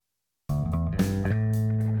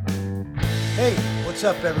Hey, what's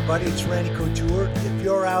up, everybody? It's Randy Couture. If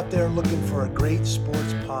you're out there looking for a great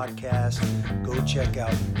sports podcast, go check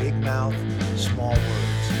out Big Mouth, Small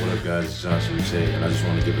Words. What up, guys? It's Johnson Rizzo, and I just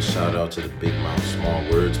want to give a shout out to the Big Mouth, Small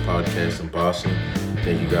Words podcast in Boston.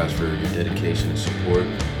 Thank you guys for your dedication and support.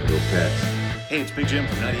 Go Pats. Hey, it's Big Jim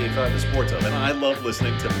from 98.5 The Sports Hub, and I love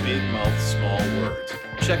listening to Big Mouth Small Words.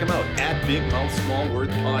 Check them out at Big Mouth Small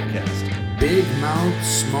Words Podcast. Big Mouth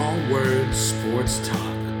Small Words Sports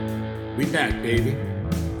Talk. We back, baby.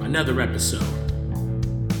 Another episode.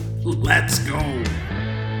 Let's go.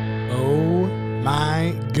 Oh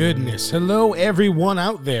my goodness. Hello, everyone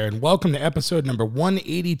out there, and welcome to episode number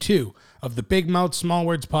 182 of the Big Mouth Small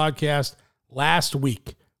Words Podcast. Last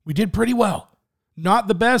week, we did pretty well. Not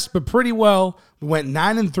the best, but pretty well. We went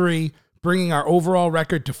 9-3, bringing our overall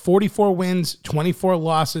record to 44 wins, 24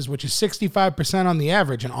 losses, which is 65% on the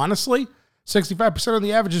average. And honestly, 65% on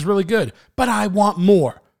the average is really good, but I want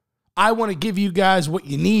more. I want to give you guys what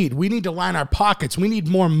you need. We need to line our pockets. We need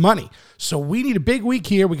more money. So we need a big week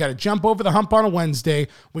here. We got to jump over the hump on a Wednesday.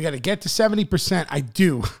 We got to get to 70%. I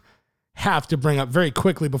do have to bring up very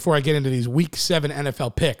quickly before I get into these Week 7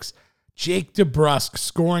 NFL picks. Jake DeBrusk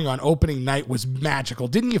scoring on opening night was magical.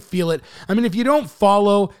 Didn't you feel it? I mean, if you don't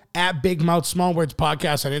follow at Big Mouth Small Words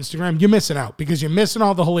Podcast on Instagram, you're missing out because you're missing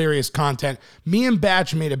all the hilarious content. Me and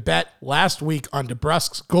Batch made a bet last week on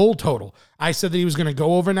DeBrusk's goal total. I said that he was going to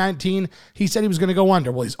go over 19. He said he was going to go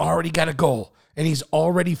under. Well, he's already got a goal, and he's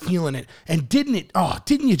already feeling it. And didn't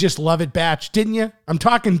you just love it, Batch? Didn't you? I'm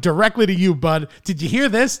talking directly to you, bud. Did you hear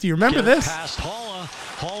this? Do you remember this? Past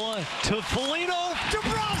Holla to Foligno.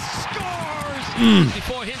 DeBrusk scores!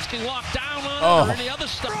 Before Hintz can walk down on or any other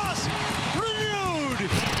stuff. Renewed!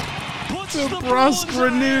 Puts DeBrusk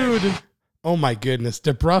renewed. Oh my goodness.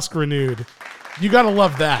 DeBrusk renewed. You got to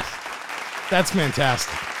love that. That's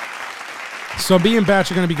fantastic. So me and Batch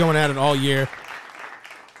are going to be going at it all year,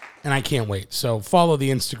 and I can't wait. So follow the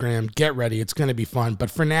Instagram. Get ready. It's going to be fun.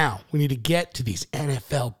 But for now, we need to get to these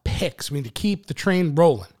NFL picks. We need to keep the train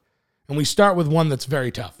rolling. And we start with one that's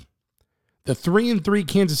very tough. The 3-3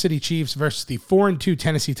 Kansas City Chiefs versus the 4-2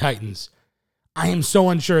 Tennessee Titans. I am so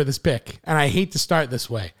unsure of this pick, and I hate to start this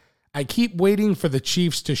way. I keep waiting for the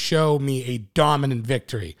Chiefs to show me a dominant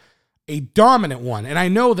victory. A dominant one. And I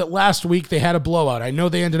know that last week they had a blowout. I know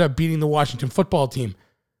they ended up beating the Washington football team.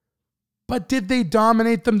 But did they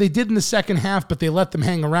dominate them? They did in the second half, but they let them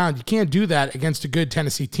hang around. You can't do that against a good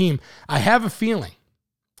Tennessee team. I have a feeling,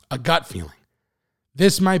 a gut feeling,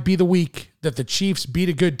 this might be the week that the Chiefs beat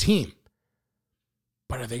a good team.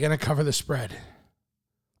 But are they going to cover the spread?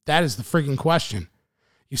 That is the friggin' question.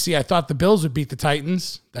 You see, I thought the Bills would beat the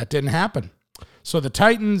Titans. That didn't happen. So the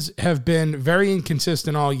Titans have been very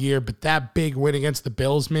inconsistent all year, but that big win against the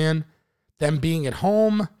Bills, man, them being at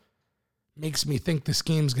home, makes me think this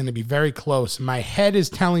game's going to be very close. My head is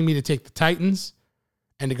telling me to take the Titans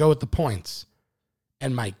and to go with the points.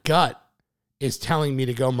 And my gut is telling me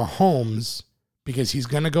to go Mahomes because he's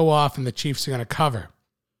going to go off and the Chiefs are going to cover.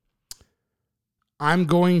 I'm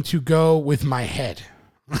going to go with my head.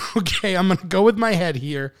 Okay, I'm going to go with my head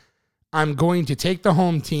here. I'm going to take the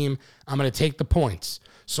home team. I'm going to take the points.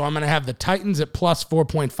 So I'm going to have the Titans at plus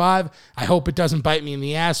 4.5. I hope it doesn't bite me in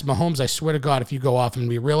the ass. Mahomes, I swear to God, if you go off and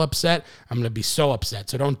be real upset, I'm going to be so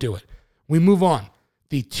upset. So don't do it. We move on.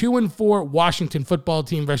 The 2-4 Washington football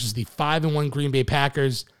team versus the 5-1 Green Bay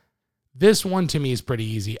Packers. This one to me is pretty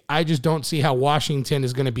easy. I just don't see how Washington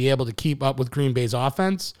is going to be able to keep up with Green Bay's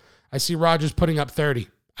offense. I see Rodgers putting up 30.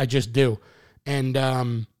 I just do.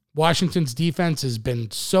 And Washington's defense has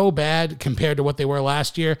been so bad compared to what they were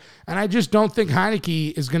last year, and I just don't think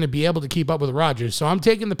Heineke is going to be able to keep up with Rodgers. So I'm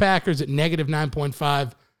taking the Packers at negative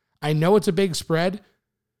 9.5. I know it's a big spread,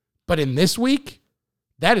 but in this week,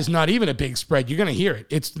 that is not even a big spread. You're going to hear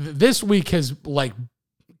it. This week has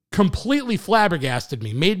completely flabbergasted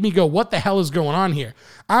me, made me go, what the hell is going on here?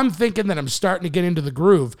 I'm thinking that I'm starting to get into the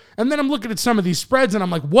groove, and then I'm looking at some of these spreads, and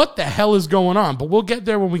I'm like, what the hell is going on? But we'll get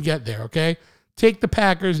there when we get there, okay? Take the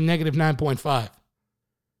Packers, negative 9.5.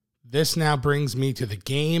 This now brings me to the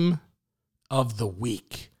game of the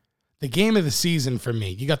week. The game of the season for me.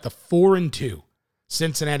 You got the 4-2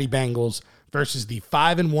 Cincinnati Bengals versus the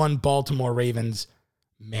 5-1 Baltimore Ravens.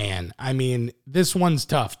 Man, I mean, this one's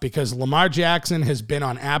tough because Lamar Jackson has been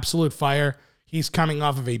on absolute fire. He's coming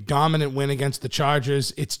off of a dominant win against the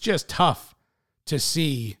Chargers. It's just tough to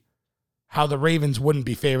see how the Ravens wouldn't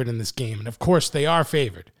be favored in this game. And of course, they are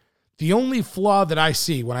favored. The only flaw that I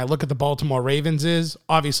see when I look at the Baltimore Ravens is,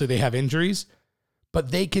 obviously they have injuries, but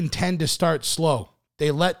they can tend to start slow. They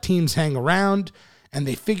let teams hang around, and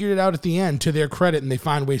they figured it out at the end to their credit, and they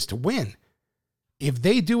find ways to win. if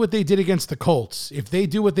they do what they did against the Colts, if they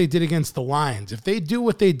do what they did against the Lions, if they do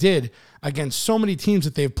what they did against so many teams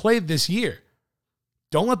that they've played this year,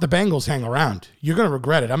 don't let the Bengals hang around. You're going to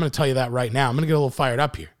regret it. I'm going to tell you that right now. I'm going to get a little fired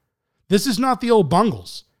up here. This is not the old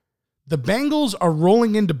Bungles. The Bengals are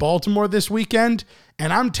rolling into Baltimore this weekend,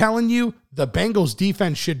 and I'm telling you, the Bengals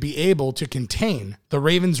defense should be able to contain the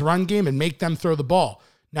Ravens run game and make them throw the ball.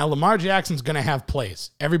 Now, Lamar Jackson's going to have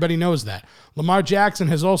plays. Everybody knows that. Lamar Jackson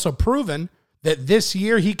has also proven that this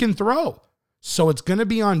year he can throw. So it's going to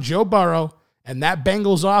be on Joe Burrow and that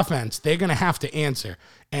Bengals offense. They're going to have to answer.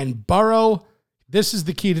 And Burrow, this is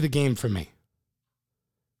the key to the game for me.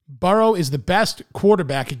 Burrow is the best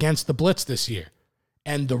quarterback against the blitz this year.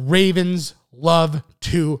 And the Ravens love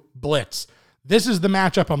to blitz. This is the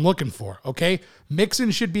matchup I'm looking for, okay?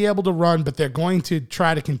 Mixon should be able to run, but they're going to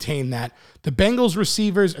try to contain that. The Bengals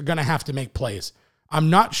receivers are going to have to make plays.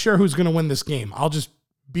 I'm not sure who's going to win this game. I'll just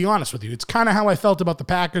be honest with you. It's kind of how I felt about the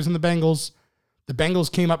Packers and the Bengals. The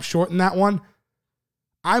Bengals came up short in that one.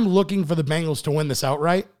 I'm looking for the Bengals to win this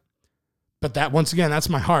outright, but that, once again, that's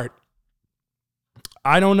my heart.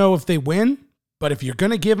 I don't know if they win, but if you're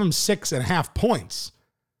going to give them 6.5 points,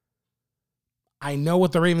 I know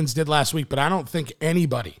what the Ravens did last week, but I don't think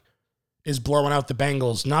anybody is blowing out the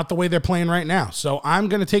Bengals, not the way they're playing right now. So I'm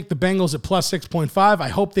going to take the Bengals at plus 6.5. I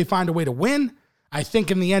hope they find a way to win. I think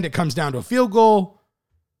in the end it comes down to a field goal.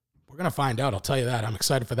 We're going to find out, I'll tell you that. I'm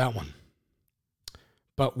excited for that one.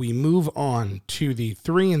 But we move on to the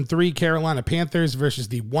 3-3 Carolina Panthers versus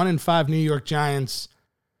the 1-5 New York Giants.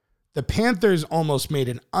 The Panthers almost made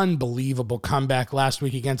an unbelievable comeback last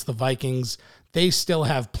week against the Vikings. They still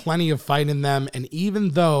have plenty of fight in them, and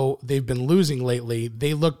even though they've been losing lately,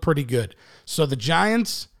 they look pretty good. So the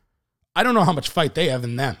Giants, I don't know how much fight they have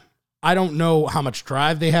in them. I don't know how much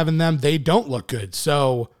drive they have in them. They don't look good.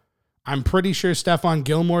 So I'm pretty sure Stephon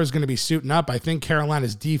Gilmore is going to be suiting up. I think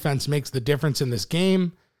Carolina's defense makes the difference in this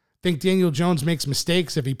game. I think Daniel Jones makes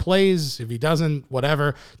mistakes if he plays. If he doesn't,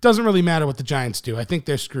 whatever. Doesn't really matter what the Giants do. I think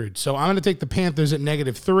they're screwed. So I'm going to take the Panthers at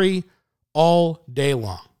 -3 all day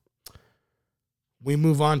long. We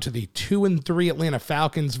move on to the 2-3 Atlanta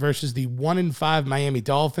Falcons versus the 1-5 Miami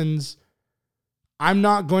Dolphins. I'm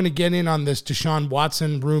not going to get in on this Deshaun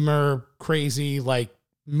Watson rumor crazy. Like,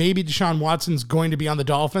 maybe Deshaun Watson's going to be on the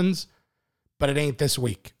Dolphins, but it ain't this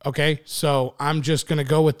week, okay? So I'm just going to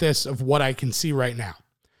go with this of what I can see right now.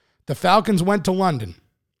 The Falcons went to London,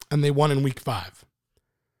 and they won in week 5.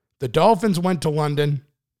 The Dolphins went to London,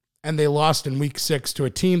 and they lost in week 6 to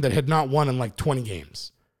a team that had not won in like 20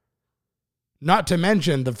 games. Not to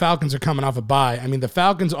mention, the Falcons are coming off a bye. I mean, the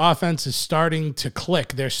Falcons' offense is starting to click.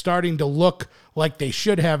 They're starting to look like they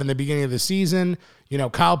should have in the beginning of the season. You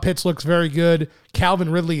know, Kyle Pitts looks very good.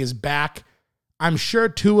 Calvin Ridley is back. I'm sure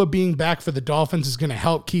Tua being back for the Dolphins is going to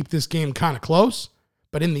help keep this game kind of close.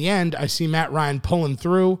 But in the end, I see Matt Ryan pulling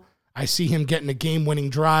through. I see him getting a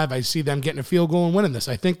game-winning drive. I see them getting a field goal and winning this.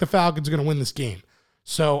 I think the Falcons are going to win this game.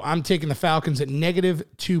 So I'm taking the Falcons at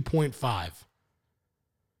 -2.5.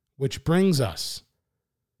 Which brings us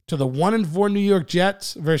to the 1-4 New York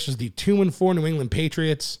Jets versus the 2-4 New England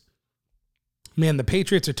Patriots. Man, the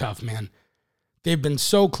Patriots are tough, man. They've been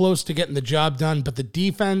so close to getting the job done, but the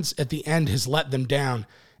defense at the end has let them down.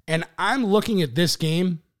 And I'm looking at this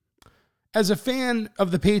game as a fan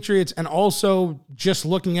of the Patriots and also just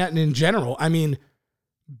looking at it in general. I mean,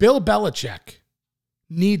 Bill Belichick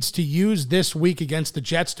needs to use this week against the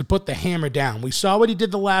Jets to put the hammer down. We saw what he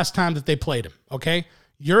did the last time that they played him, okay?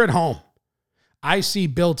 You're at home. I see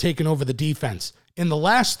Bill taking over the defense. In the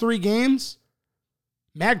last 3 games,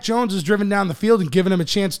 Mac Jones has driven down the field and given him a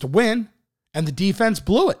chance to win, and the defense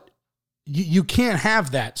blew it. You can't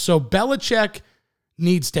have that. So Belichick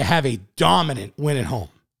needs to have a dominant win at home.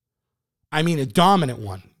 I mean, a dominant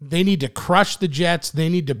one. They need to crush the Jets. They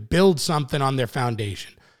need to build something on their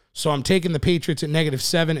foundation. So I'm taking the Patriots at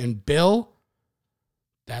 -7, and Bill,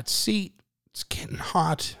 that seat, it's getting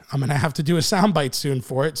hot. I'm going to have to do a soundbite soon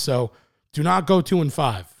for it. So do not go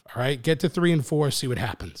 2-5. All right. Get to 3-4. See what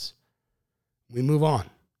happens. We move on.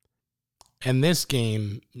 And this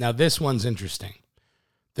game, now this one's interesting.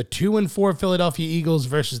 The 2-4 Philadelphia Eagles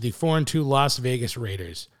versus the 4-2 Las Vegas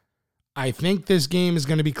Raiders. I think this game is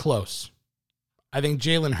going to be close. I think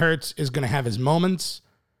Jalen Hurts is going to have his moments.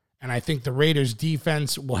 And I think the Raiders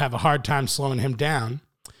defense will have a hard time slowing him down.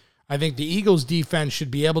 I think the Eagles defense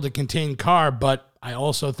should be able to contain Carr, but I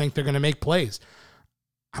also think they're going to make plays.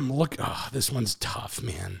 This one's tough,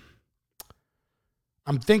 man.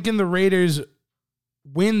 I'm thinking the Raiders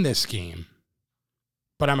win this game,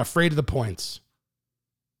 but I'm afraid of the points.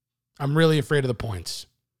 I'm really afraid of the points.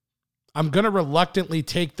 I'm going to reluctantly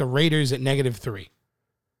take the Raiders at -3.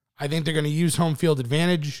 I think they're going to use home field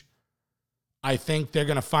advantage. I think they're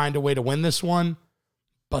going to find a way to win this one.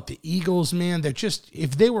 But the Eagles, man, they're just,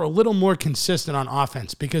 if they were a little more consistent on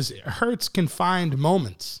offense, because Hurts can find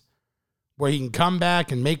moments where he can come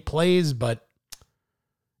back and make plays, but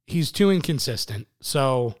he's too inconsistent.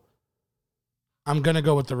 So I'm going to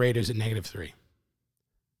go with the Raiders at -3.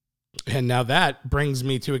 And now that brings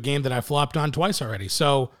me to a game that I flopped on twice already.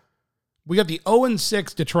 So we got the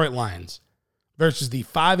 0-6 Detroit Lions versus the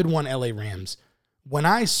 5-1 LA Rams. When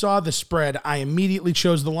I saw the spread, I immediately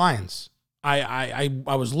chose the Lions. I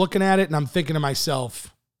was looking at it and I'm thinking to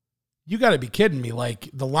myself, you got to be kidding me. Like,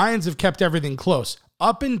 the Lions have kept everything close.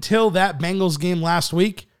 Up until that Bengals game last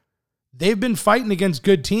week, they've been fighting against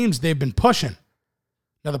good teams. They've been pushing.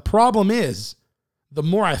 Now, the problem is, the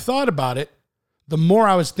more I thought about it, the more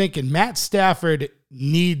I was thinking Matt Stafford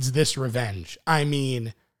needs this revenge. I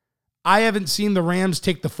mean, I haven't seen the Rams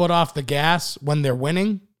take the foot off the gas when they're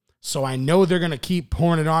winning, so I know they're going to keep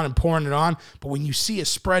pouring it on. But when you see a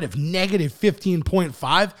spread of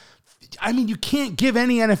 -15.5, I mean, you can't give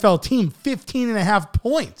any NFL team 15.5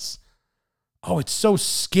 points. Oh, it's so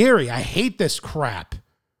scary. I hate this crap.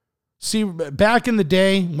 See, back in the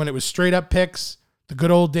day when it was straight up picks, the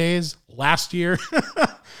good old days, last year,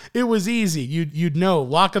 it was easy. You'd know,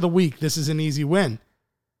 lock of the week, this is an easy win.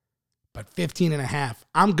 But 15.5,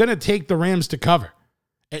 I'm going to take the Rams to cover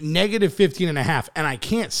at -15.5, and I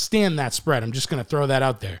can't stand that spread. I'm just going to throw that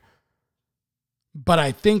out there. But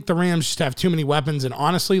I think the Rams just have too many weapons, and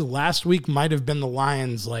honestly, last week might have been the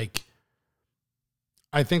Lions. Like,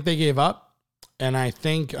 I think they gave up, and I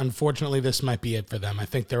think, unfortunately, this might be it for them. I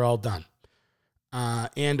think they're all done.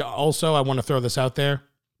 And also, I want to throw this out there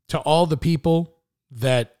to all the people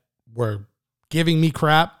that were giving me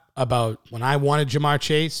crap about when I wanted Jamar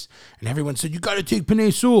Chase, and everyone said, you got to take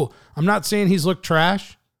Penei Sewell. I'm not saying he's looked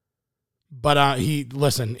trash, but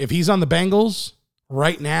listen, if he's on the Bengals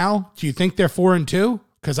right now, do you think they're 4-2?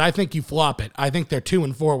 Because I think you flop it. I think they're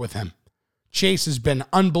 2-4 with him. Chase has been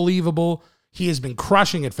unbelievable. He has been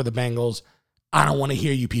crushing it for the Bengals. I don't want to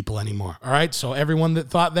hear you people anymore. All right. So everyone that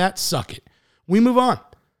thought that, suck it. We move on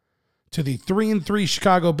to the 3-3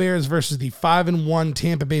 Chicago Bears versus the 5-1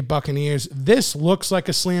 Tampa Bay Buccaneers. This looks like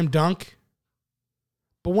a slam dunk,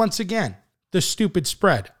 but once again, the stupid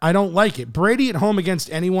spread. I don't like it. Brady at home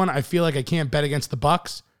against anyone, I feel like I can't bet against the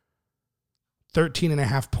Bucs.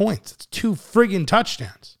 13.5 points. It's 2 friggin'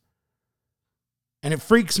 touchdowns. And it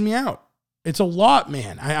freaks me out. It's a lot,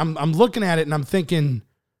 man. I'm looking at it and I'm thinking,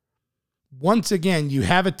 once again, you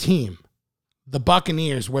have a team, the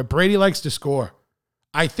Buccaneers, where Brady likes to score.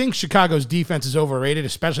 I think Chicago's defense is overrated,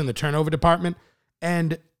 especially in the turnover department.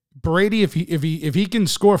 And Brady, if he can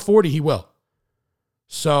score 40, he will.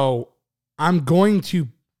 So I'm going to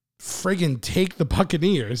friggin' take the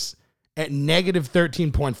Buccaneers at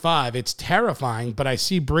 -13.5. It's terrifying, but I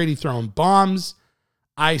see Brady throwing bombs.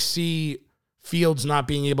 I see Fields not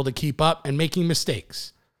being able to keep up and making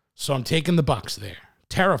mistakes. So I'm taking the Bucs there.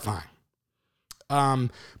 Terrifying.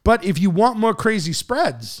 But if you want more crazy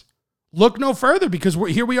spreads, look no further, because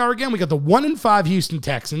here we are again. We got the 1-5 Houston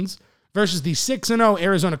Texans versus the 6-0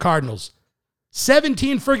 Arizona Cardinals.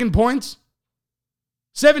 17 friggin' points.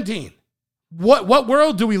 17. What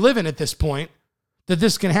world do we live in at this point that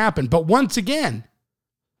this can happen? But once again,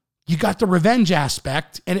 you got the revenge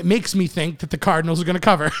aspect, and it makes me think that the Cardinals are going to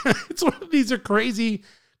cover. These are crazy,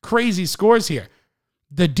 crazy scores here.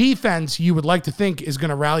 The defense, you would like to think, is going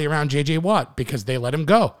to rally around J.J. Watt because they let him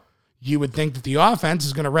go. You would think that the offense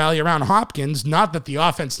is going to rally around Hopkins, not that the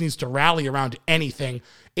offense needs to rally around anything.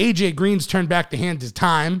 A.J. Green's turned back the hand of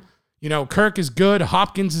time. You know, Kirk is good.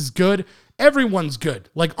 Hopkins is good. Everyone's good.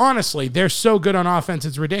 Like, honestly, they're so good on offense,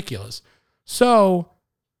 it's ridiculous. So,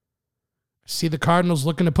 see the Cardinals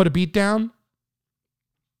looking to put a beat down?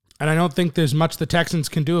 And I don't think there's much the Texans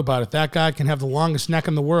can do about it. That guy can have the longest neck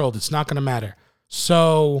in the world. It's not going to matter.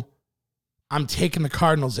 So, I'm taking the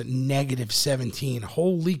Cardinals at -17.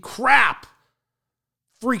 Holy crap.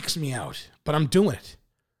 Freaks me out. But I'm doing it.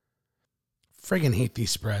 Friggin' hate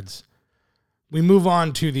these spreads. We move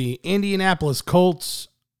on to the Indianapolis Colts,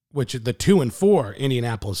 which is the 2-4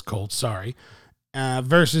 Indianapolis Colts,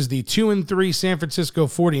 versus the 2-3 San Francisco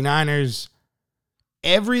 49ers.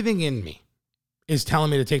 Everything in me is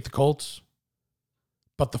telling me to take the Colts.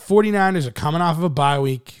 But the 49ers are coming off of a bye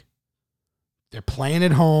week. They're playing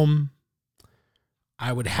at home.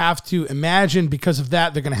 I would have to imagine because of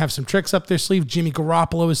that, they're going to have some tricks up their sleeve. Jimmy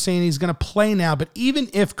Garoppolo is saying he's going to play now. But even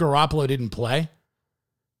if Garoppolo didn't play,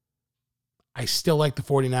 I still like the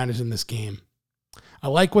 49ers in this game. I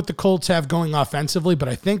like what the Colts have going offensively, but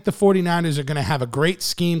I think the 49ers are going to have a great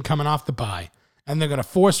scheme coming off the bye. And they're going to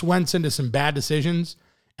force Wentz into some bad decisions.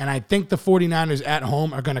 And I think the 49ers at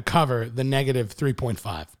home are going to cover the negative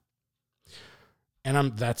 3.5.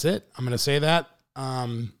 And that's it. I'm going to say that.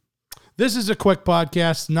 This is a quick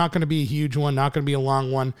podcast, not going to be a huge one, not going to be a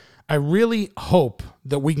long one. I really hope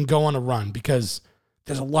that we can go on a run because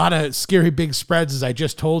there's a lot of scary big spreads, as I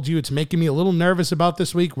just told you. It's making me a little nervous about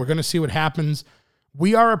this week. We're going to see what happens.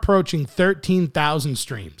 We are approaching 13,000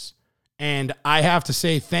 streams. And I have to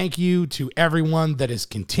say thank you to everyone that has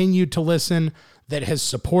continued to listen, that has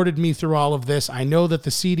supported me through all of this. I know that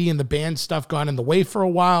the CD and the band stuff got in the way for a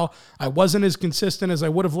while. I wasn't as consistent as I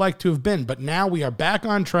would have liked to have been, but now we are back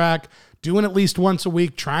on track, doing at least once a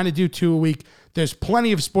week, trying to do 2 a week. There's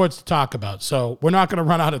plenty of sports to talk about, so we're not going to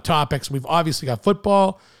run out of topics. We've obviously got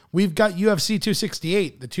football. We've got UFC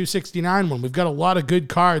 268, the 269 one. We've got a lot of good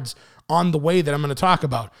cards on the way that I'm going to talk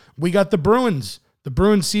about. We got the Bruins. The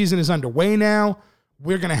Bruins season is underway now.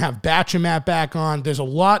 We're going to have Batch and Matt back on. There's a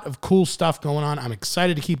lot of cool stuff going on. I'm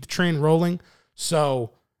excited to keep the train rolling.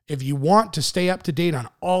 So if you want to stay up to date on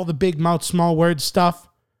all the Big Mouth Small Words stuff,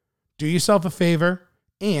 do yourself a favor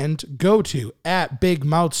and go to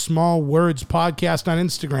 @BigMouthSmallWords Podcast on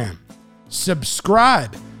Instagram.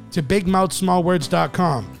 Subscribe to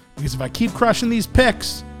BigMouthSmallWords.com because if I keep crushing these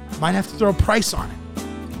picks, I might have to throw a price on it.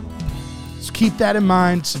 So keep that in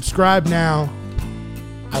mind. Subscribe now.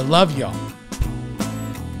 I love y'all.